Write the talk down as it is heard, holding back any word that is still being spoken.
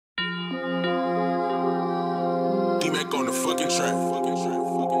T-Mac on the fucking track.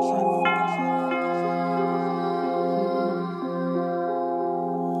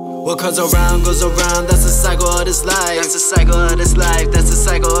 What comes around goes around, that's the cycle of this life. That's the cycle of this life, that's the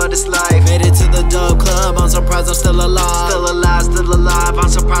cycle of this life. Made it to the dub club, I'm surprised I'm still alive. Still alive, still alive, I'm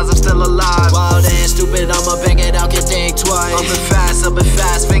surprised I'm still alive. Wild and stupid, I'ma bang it out, can think twice. Up and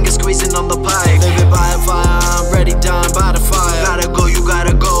fast, fingers squeezing on the pipe. Living by a fire, I'm ready, dying by the fire. You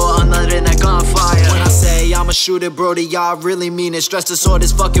gotta go, under in that gunfire. When I say I'ma shoot it, brody, y'all really mean it. Stress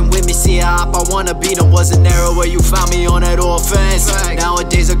disorders fucking with me, see how up, I wanna beat them. Wasn't there where you found me on that offense.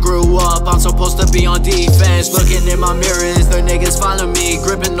 Nowadays I grew up, I'm supposed to be on defense. Looking in my mirrors, the niggas follow me.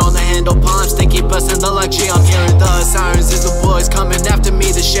 Gripping on the handle, palms, sticky, busting the luxury. I'm hearing the sirens, is the boys coming after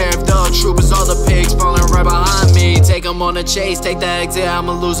me. The sheriff, the troopers, all the pigs falling right behind me. Take them on a chase, take the exit,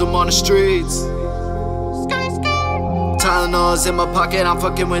 I'ma lose them on the streets. Tylenols in my pocket, I'm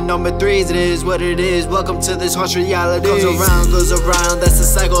fucking with number 3s. It is what it is, welcome to this harsh reality. Comes around, goes around, that's the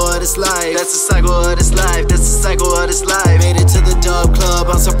cycle of this life. That's the cycle of this life, that's the cycle of this life. Made it to the dub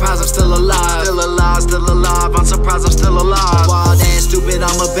club, I'm surprised I'm still alive. Still alive, still alive, I'm surprised I'm still alive. Wild and stupid,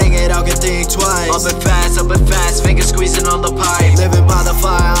 I'ma bang it out, can think twice. Up and fast, fingers squeezing on the pipe. Living by the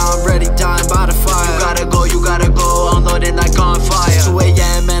fire, I'm ready, dying by the fire. You gotta go, unloading that gunfire. 2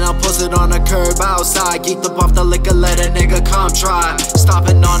 AM and I'm posted on the curb outside. Geeked up off the liquor, let a nigga come try.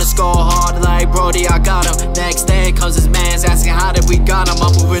 Stopping on the skull hard like Brody, I got him. Next day comes his mans asking how did we got him.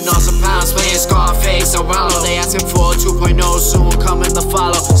 I'm moving on some pounds, playing Scarface around. They asking for a 2.0, soon coming to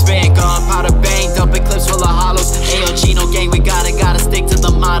follow. Spraying gunpowder, bang, dumping clips full of hollows. Ayo, Chino gang, we gotta stick to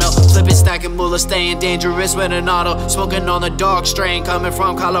the motto. Flipping, stacking moolah, staying dangerous with an auto. Smoking on the dark strain, coming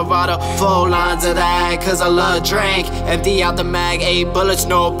from Colorado. 4 lines of that, cause I love drink. Empty out the mag, 8 bullets,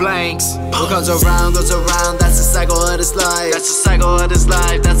 no blanks. What comes around goes around, that's the cycle of this life. That's the cycle of this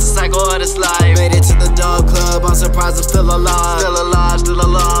life, that's the cycle of this life. Made it to the dub club, I'm surprised I'm still alive. Still alive, still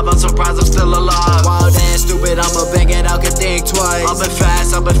alive, I'm surprised I'm still alive. Wild and stupid, I'ma bang it out, can think twice.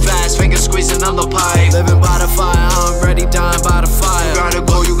 Up and fast, fingers squeezing on the pipe. Living by the fire, I'm ready, dying by the fire.